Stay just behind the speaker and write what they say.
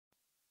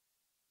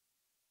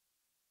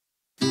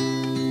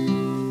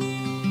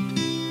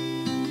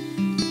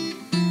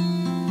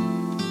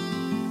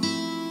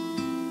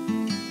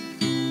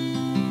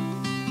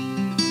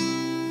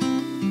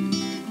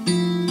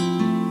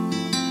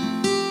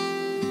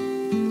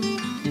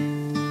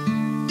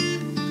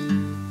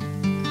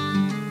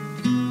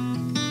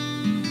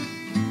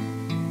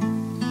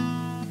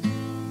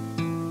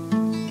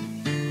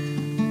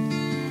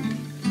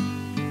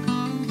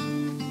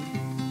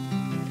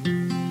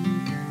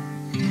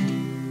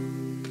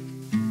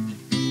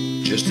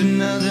Just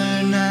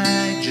another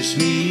night, just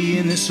me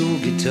and this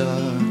old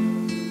guitar.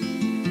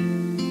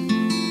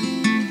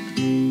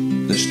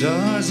 The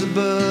stars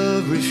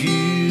above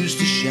refuse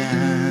to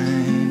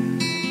shine,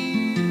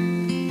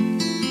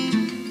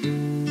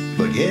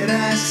 but yet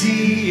I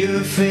see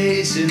your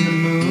face in the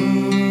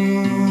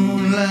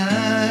moonlight,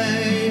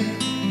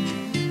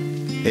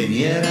 and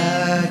yet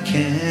I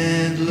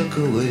can't look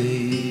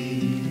away.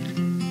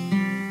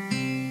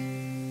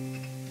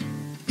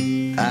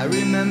 I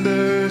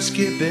remember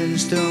skipping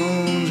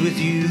stones with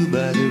you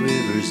by the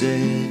river's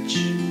edge,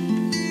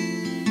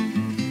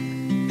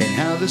 and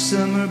how the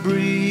summer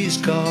breeze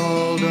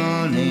called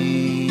our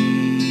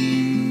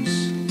names.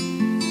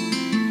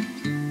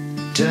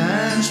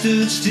 Time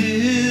stood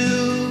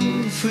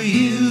still for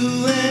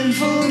you and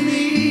for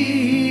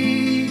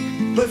me,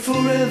 but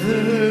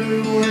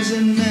forever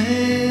wasn't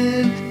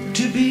meant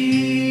to be.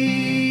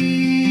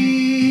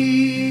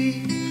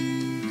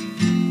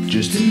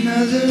 Just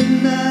another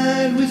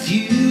night with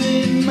you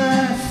in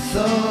my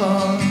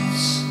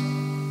thoughts.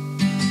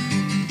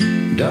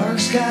 Dark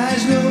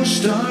skies, no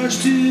stars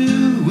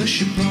to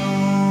wish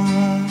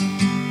upon,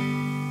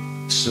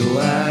 so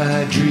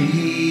I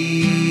dream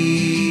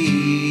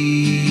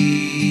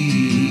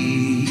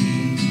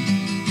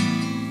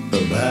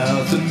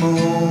about the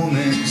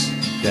moments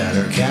that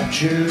are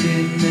captured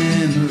in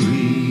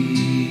memories.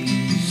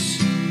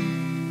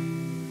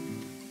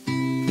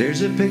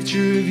 There's a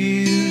picture of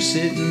you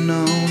sitting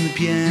on the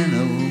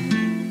piano.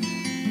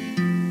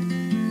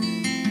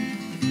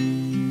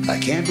 I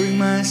can't bring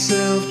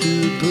myself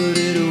to put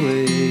it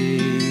away.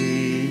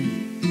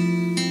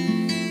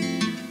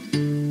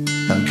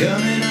 I'm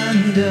coming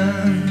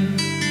undone,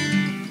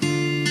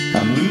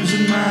 I'm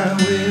losing my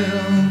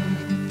will.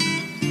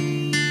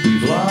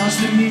 We've lost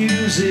the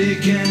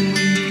music and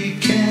we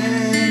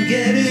can't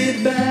get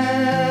it back.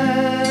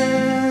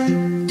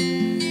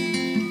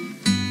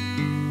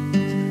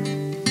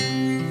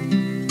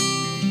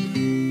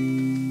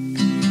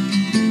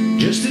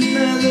 Just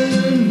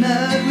another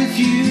night with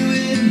you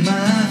in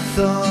my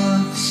thoughts.